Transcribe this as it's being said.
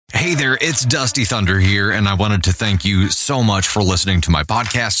Hey there, it's Dusty Thunder here, and I wanted to thank you so much for listening to my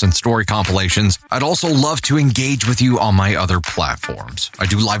podcasts and story compilations. I'd also love to engage with you on my other platforms. I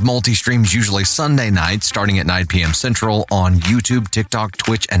do live multi-streams usually Sunday nights starting at 9 p.m. Central on YouTube, TikTok,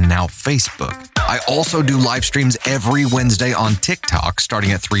 Twitch, and now Facebook. I also do live streams every Wednesday on TikTok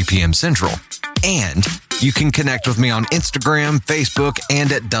starting at 3 p.m. Central. And you can connect with me on Instagram, Facebook,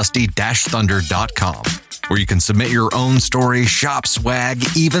 and at dusty-thunder.com. where you can submit your own story, shop swag,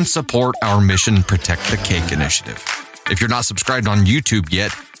 even support our Mission Protect the Cake initiative. If you're not subscribed on YouTube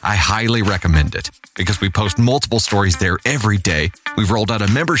yet, I highly recommend it because we post multiple stories there every day. We've rolled out a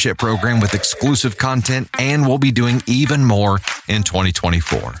membership program with exclusive content, and we'll be doing even more in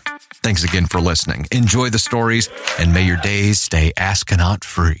 2024. Thanks again for listening. Enjoy the stories, and may your days stay astronaut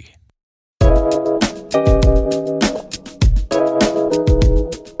free.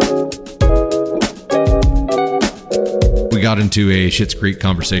 Got into a Schitt's Creek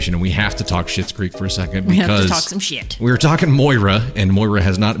conversation, and we have to talk Schitt's Creek for a second because we have to talk some shit. We were talking Moira, and Moira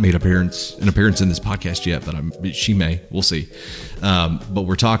has not made an appearance in this podcast yet, but she may. We'll see. But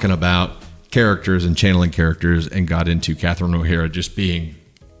we're talking about characters and channeling characters, and got into Catherine O'Hara just being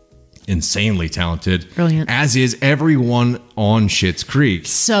insanely talented. Brilliant. As is everyone on Schitt's Creek.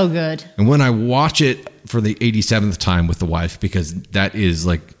 So good. And when I watch it for the 87th time with the wife, because that is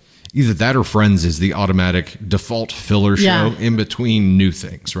like, either that or Friends is the automatic default filler show in between new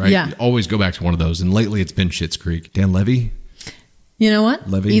things, right? Yeah. You always go back to one of those. And lately it's been Schitt's Creek. Dan Levy? You know what?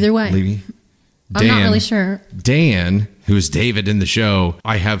 Levy? Either way. Levy? I'm not really sure. Dan, who is David in the show,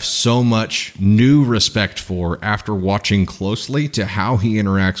 I have so much new respect for after watching closely to how he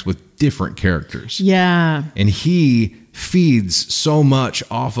interacts with different characters. Yeah. And he feeds so much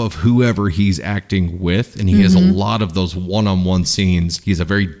off of whoever he's acting with, and he has a lot of those one-on-one scenes. He's a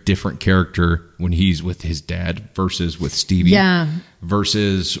very different character when he's with his dad versus with Stevie,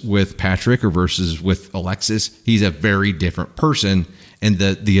 versus with Patrick, or versus with Alexis. He's a very different person, and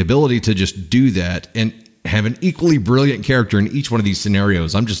the ability to just do that and have an equally brilliant character in each one of these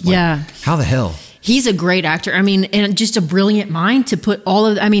scenarios, I'm just like, how the hell? He's a great actor. I mean, and just a brilliant mind to put all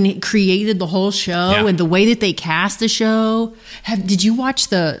of, I mean, it created the whole show and the way that they cast the show. Did you watch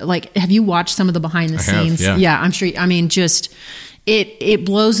have you watched some of the behind the scenes? Yeah, I'm sure. I mean, just, it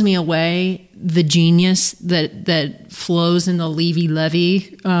blows me away, the genius that flows in the Levy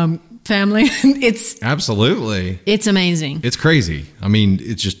family. It's amazing. It's crazy. I mean,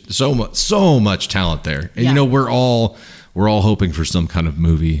 it's just so much talent there. And you know, we're all hoping for some kind of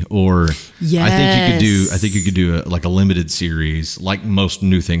movie, or I think you could do a limited series, like most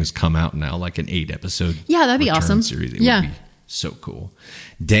new things come out now, like an 8 episode. Yeah, that'd be awesome. Series. It would be so cool.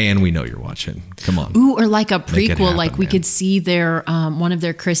 Dan, we know you're watching. Come on. Ooh, or like a prequel, happen, we could see their one of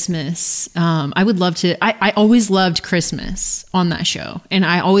their Christmas. I would love to. I always loved Christmas on that show, and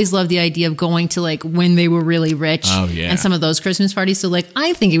I always loved the idea of going to when they were really rich and some of those Christmas parties. So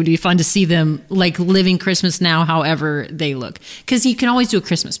I think it would be fun to see them living Christmas now, however they look, because you can always do a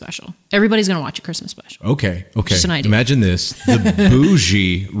Christmas special. Everybody's going to watch a Christmas special. Okay. Just an idea. Imagine this: the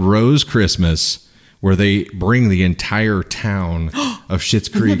bougie Rose Christmas, where they bring the entire town of Schitt's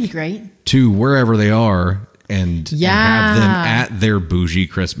Creek that'd be great. To wherever they are and have them at their bougie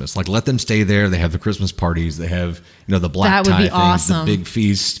Christmas. Let them stay there. They have the Christmas parties. They have, the black tie things, awesome. The big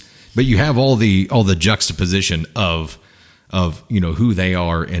feast. But you have all the juxtaposition of who they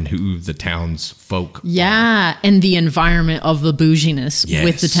are and who the townsfolk are. And the environment of the bouginess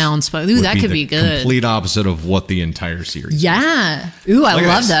with the townsfolk. Ooh, that could be good. Complete opposite of what the entire series is. Ooh, I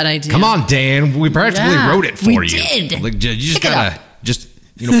love that idea. Come on, Dan. We practically wrote it for you. We did. You just gotta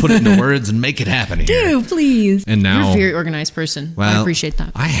put it into words and make it happen here. Do, please. And now, you're a very organized person. I appreciate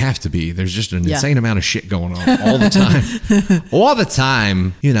that. I have to be. There's just an insane amount of shit going on all the time. All the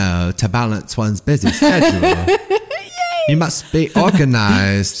time, to balance one's busy schedule. You must be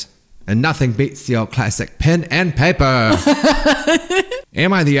organized, and nothing beats your classic pen and paper.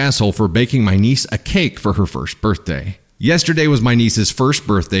 Am I the asshole for baking my niece a cake for her first birthday? Yesterday was my niece's first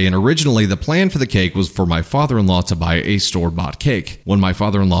birthday, and originally the plan for the cake was for my father-in-law to buy a store-bought cake. When my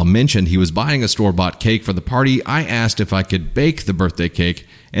father-in-law mentioned he was buying a store-bought cake for the party, I asked if I could bake the birthday cake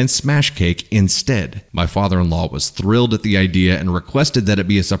and smash cake instead. My father-in-law was thrilled at the idea and requested that it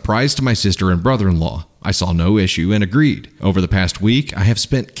be a surprise to my sister and brother-in-law. I saw no issue and agreed. Over the past week, I have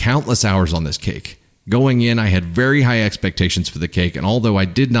spent countless hours on this cake. Going in, I had very high expectations for the cake, and although I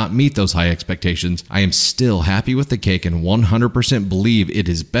did not meet those high expectations, I am still happy with the cake and 100% believe it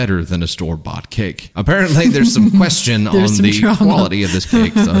is better than a store-bought cake. Apparently, there's some question on the quality of this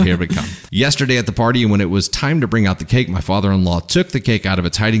cake, so here we come. Yesterday at the party, when it was time to bring out the cake, my father-in-law took the cake out of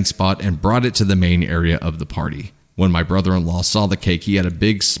its hiding spot and brought it to the main area of the party. When my brother-in-law saw the cake, he had a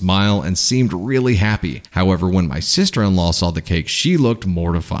big smile and seemed really happy. However, when my sister-in-law saw the cake, she looked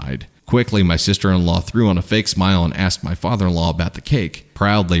mortified. Quickly, my sister-in-law threw on a fake smile and asked my father-in-law about the cake.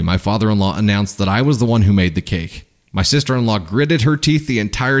 Proudly, my father-in-law announced that I was the one who made the cake. My sister-in-law gritted her teeth the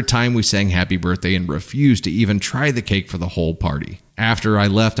entire time we sang happy birthday and refused to even try the cake for the whole party. After I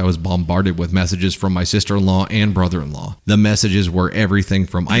left, I was bombarded with messages from my sister-in-law and brother-in-law. The messages were everything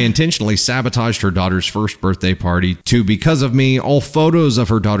from I intentionally sabotaged her daughter's first birthday party to because of me, all photos of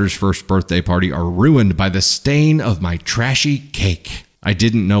her daughter's first birthday party are ruined by the stain of my trashy cake. I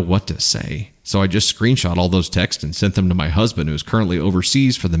didn't know what to say, so I just screenshot all those texts and sent them to my husband, who is currently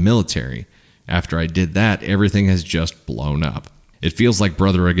overseas for the military. After I did that, everything has just blown up. It feels like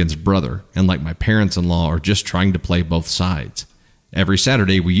brother against brother, and like my parents-in-law are just trying to play both sides. Every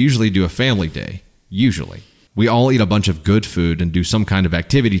Saturday, we usually do a family day. Usually. We all eat a bunch of good food and do some kind of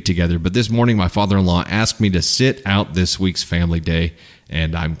activity together, but this morning my father-in-law asked me to sit out this week's family day,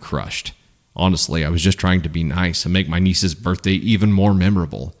 and I'm crushed. Honestly, I was just trying to be nice and make my niece's birthday even more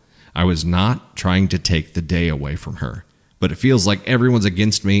memorable. I was not trying to take the day away from her. But it feels like everyone's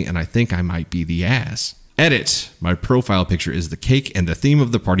against me, and I think I might be the ass. Edit. My profile picture is the cake, and the theme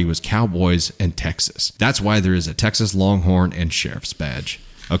of the party was Cowboys and Texas. That's why there is a Texas Longhorn and Sheriff's badge.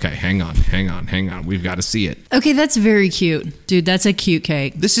 Okay, hang on. We've got to see it. Okay, that's very cute. Dude, that's a cute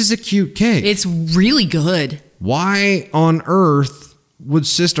cake. This is a cute cake. It's really good. Why on earth would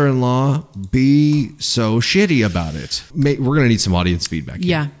sister-in-law be so shitty about it? We're going to need some audience feedback here.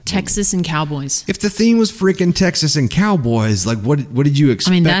 Yeah, Texas and Cowboys. If the theme was freaking Texas and Cowboys, like what did you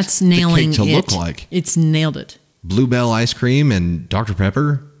expect that's nailing the cake to look like? It's nailed it. Bluebell ice cream and Dr.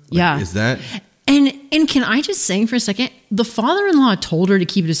 Pepper? Yeah. Is that? And can I just say for a second, the father-in-law told her to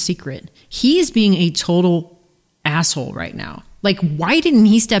keep it a secret. He is being a total asshole right now. Like, why didn't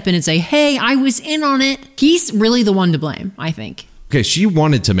he step in and say, hey, I was in on it? He's really the one to blame, I think. Okay, she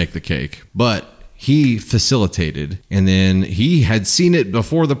wanted to make the cake, but he facilitated, and then he had seen it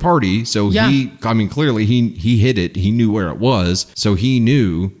before the party, so clearly he hid it. He knew where it was, so he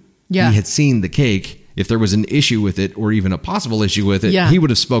knew he had seen the cake. If there was an issue with it, or even a possible issue with it, he would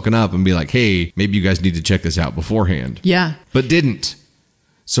have spoken up and be like, hey, maybe you guys need to check this out beforehand. Yeah. But didn't.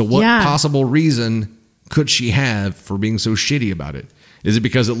 So what possible reason could she have for being so shitty about it? Is it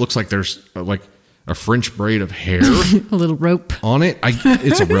because it looks like there's a French braid of hair? A little rope. On it?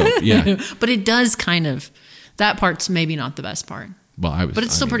 It's a rope, yeah. But it does kind of, that part's maybe not the best part. Well, but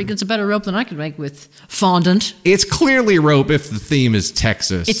it's still pretty good. It's a better rope than I could make with fondant. It's clearly rope if the theme is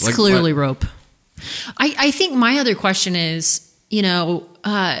Texas. It's clearly rope. I think my other question is, was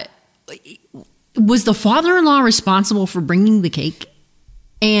the father-in-law responsible for bringing the cake?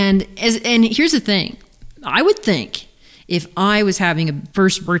 And here's the thing. I would think if I was having a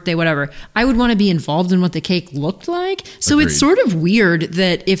first birthday, whatever, I would want to be involved in what the cake looked like. So Agreed. It's sort of weird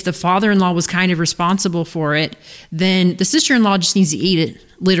that if the father-in-law was kind of responsible for it, then the sister-in-law just needs to eat it,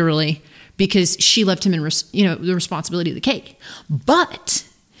 literally, because she left him in the responsibility of the cake. But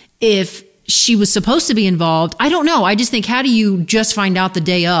if she was supposed to be involved, I don't know. I just think, how do you just find out the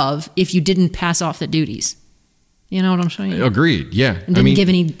day of if you didn't pass off the duties? You know what I'm saying? Agreed. Yeah. And didn't give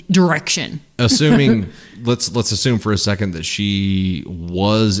any direction. Assuming, let's assume for a second that she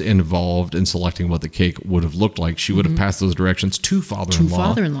was involved in selecting what the cake would have looked like. She would have passed those directions to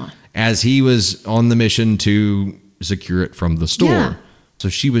father-in-law. As he was on the mission to secure it from the store. Yeah. So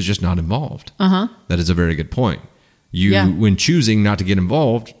she was just not involved. Uh-huh. That is a very good point. When choosing not to get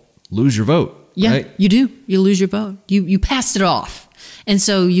involved, lose your vote. Yeah, right? You do. You lose your vote. You passed it off. And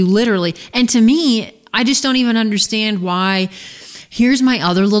so you literally, and to me, I just don't even understand why. Here's my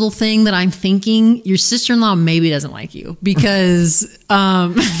other little thing that I'm thinking. Your sister-in-law maybe doesn't like you because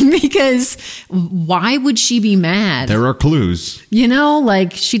why would she be mad? There are clues.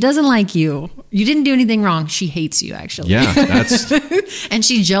 She doesn't like you. You didn't do anything wrong. She hates you, actually. Yeah, that's... And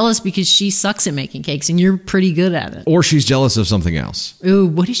she's jealous because she sucks at making cakes and you're pretty good at it. Or she's jealous of something else. Ooh,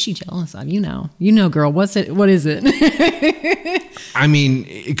 what is she jealous of? You know, girl. What is it? I mean,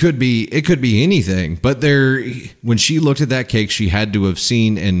 it could be anything, but when she looked at that cake, she had to have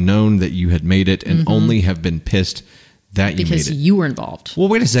seen and known that you had made it and only have been pissed that you made it. Because you were involved. Well,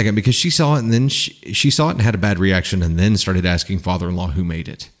 wait a second, because she saw it and then she saw it and had a bad reaction and then started asking father-in-law who made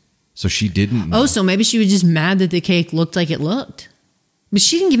it. So she didn't know. Oh, so maybe she was just mad that the cake looked like it looked. But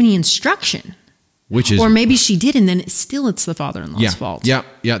she didn't give any instruction. Or maybe she did, and then it's the father-in-law's fault. Yeah,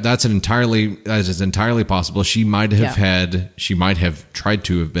 that is entirely possible. She might have tried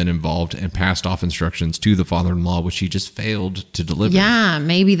to have been involved and passed off instructions to the father-in-law, which she just failed to deliver. Yeah,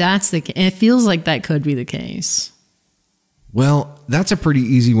 maybe that's the case. It feels like that could be the case. Well, that's a pretty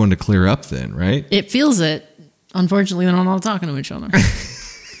easy one to clear up then, right? It feels it. Unfortunately, they're not talking to each other.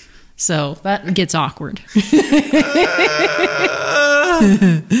 So that gets awkward.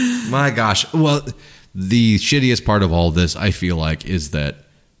 My gosh. Well, the shittiest part of all this, I feel like, is that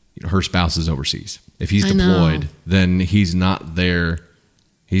her spouse is overseas. If he's deployed, then he's not there.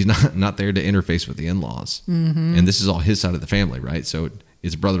 He's not there to interface with the in-laws. Mm-hmm. And this is all his side of the family, right? So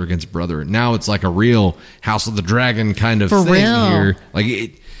it's brother against brother. Now it's like a real House of the Dragon kind of thing here.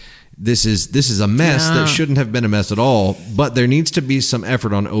 Like this is a mess that shouldn't have been a mess at all. But there needs to be some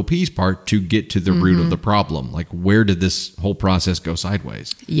effort on OP's part to get to the root of the problem. Like, where did this whole process go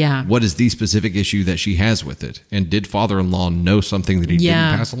sideways? Yeah. What is the specific issue that she has with it? And did father-in-law know something that he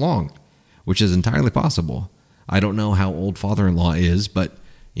didn't pass along? Which is entirely possible. I don't know how old father-in-law is, but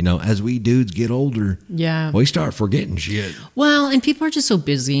as we dudes get older, we start forgetting shit. Well, and people are just so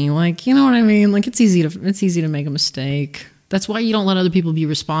busy. Like, you know what I mean? Like, it's easy to make a mistake. That's why you don't let other people be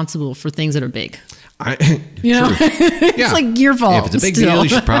responsible for things that are big. It's like your fault. If it's a big deal, you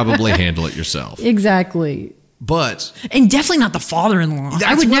should probably handle it yourself. Exactly. But and definitely not the father-in-law.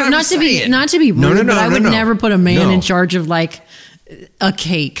 I would never, not to be rude, but I would never put a man in charge of like a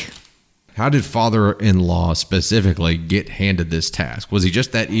cake. How did father-in-law specifically get handed this task? Was he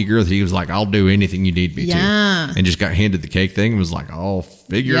just that eager that he was like, I'll do anything you need me to? And just got handed the cake thing and was like, I'll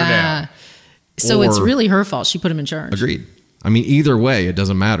figure it out. So it's really her fault. She put him in charge. Agreed. I mean, either way, it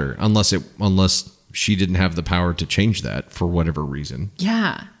doesn't matter unless she didn't have the power to change that for whatever reason.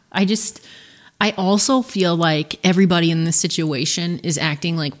 Yeah. I also feel like everybody in this situation is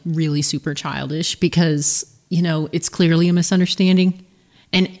acting like really super childish because, it's clearly a misunderstanding.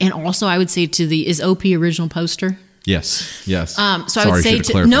 And also I would say is OP original poster? Yes. So I would say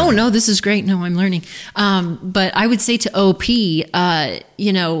no, this is great. No, I'm learning. But I would say to OP,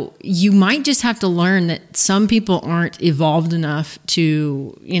 you might just have to learn that some people aren't evolved enough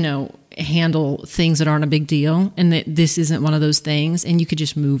to, handle things that aren't a big deal, and that this isn't one of those things, and you could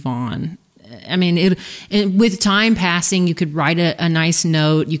just move on. I mean, with time passing, you could write a nice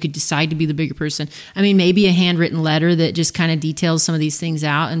note. You could decide to be the bigger person. I mean, maybe a handwritten letter that just kind of details some of these things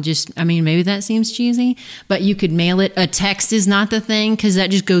out and maybe that seems cheesy, but you could mail it. A text is not the thing because that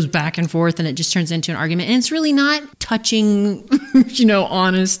just goes back and forth and it just turns into an argument. And it's really not touching,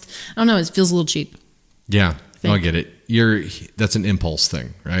 honest. I don't know. It feels a little cheap. Yeah. I get it. That's an impulse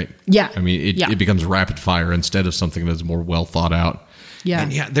thing, right? Yeah. I mean, it becomes rapid fire instead of something that's more well thought out. Yeah.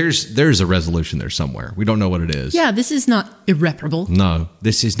 And there's a resolution there somewhere. We don't know what it is. Yeah, this is not irreparable. No,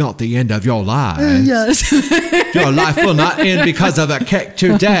 this is not the end of your life. Yes. Your life will not end because of a cake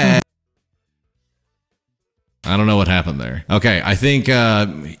today. I don't know what happened there. Okay, I think,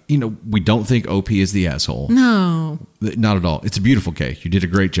 we don't think OP is the asshole. No. Not at all. It's a beautiful cake. You did a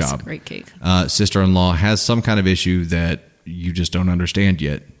great job. It's a great cake. Sister-in-law has some kind of issue that you just don't understand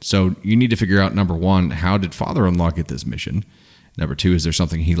yet. So you need to figure out, number one, how did father-in-law get this mission? Number two, is there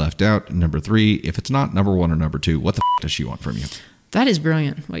something he left out? Number three, if it's not number one or number two, what the does she want from you? That is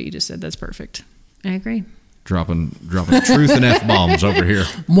brilliant, what you just said. That's perfect. I agree. Dropping truth and F-bombs over here.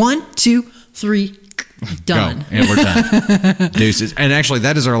 1, 2, 3, done. Go. And we're done. Deuces. And actually,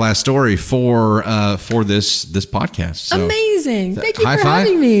 that is our last story for this podcast. So, amazing. Thank you for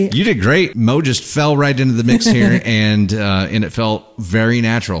having me. You did great. Mo just fell right into the mix here, and it felt very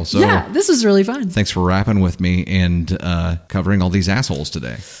natural. So yeah, this was really fun. Thanks for rapping with me and covering all these assholes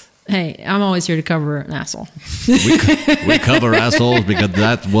today. Hey, I'm always here to cover an asshole. We cover assholes because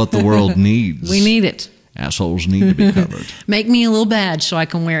that's what the world needs. We need it. Assholes need to be covered. Make me a little badge so I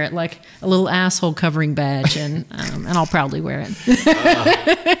can wear it, like a little asshole covering badge, and I'll proudly wear it.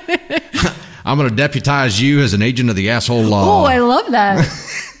 I'm going to deputize you as an agent of the asshole law. Oh, I love that.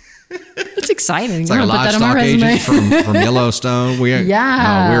 That's exciting. It's like a livestock agent from Yellowstone.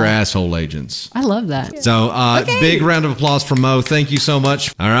 We're asshole agents. I love that. So big round of applause for Mo. Thank you so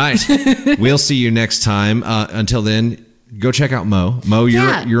much. All right. We'll see you next time. Until then, go check out Mo. Mo,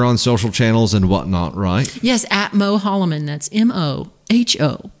 you're on social channels and whatnot, right? Yes, at Mo Holloman. That's MoHolloman.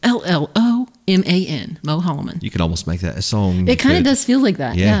 Mo Holloman. You could almost make that a song. It kind of does feel like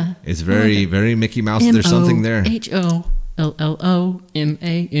that. Yeah. It's very, very Mickey Mouse. There's something there. MoHolloman.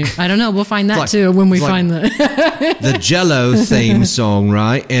 I don't know. We'll find that too when we find the Jello theme song,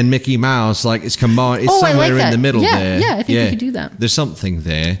 right? And Mickey Mouse, it's combined. It's somewhere in the middle there. Yeah, I think we could do that. There's something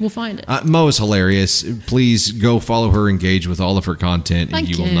there. We'll find it. Mo is hilarious. Please go follow her, engage with all of her content, and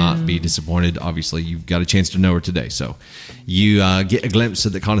you will not be disappointed. Obviously, you've got a chance to know her today, so you get a glimpse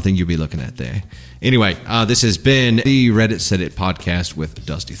of the kind of thing you'll be looking at there. Anyway, this has been the Reddit Said It podcast with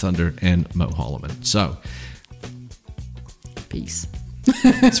Dusty Thunder and Mo Holloman. So, peace.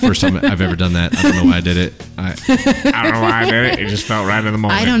 It's the first time I've ever done that. I don't know why I did it. I don't know why I did it. It just felt right in the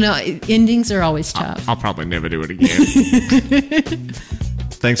moment. I don't know. Endings are always tough. I'll probably never do it again.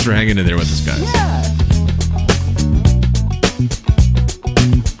 Thanks for hanging in there with us, guys. Yeah.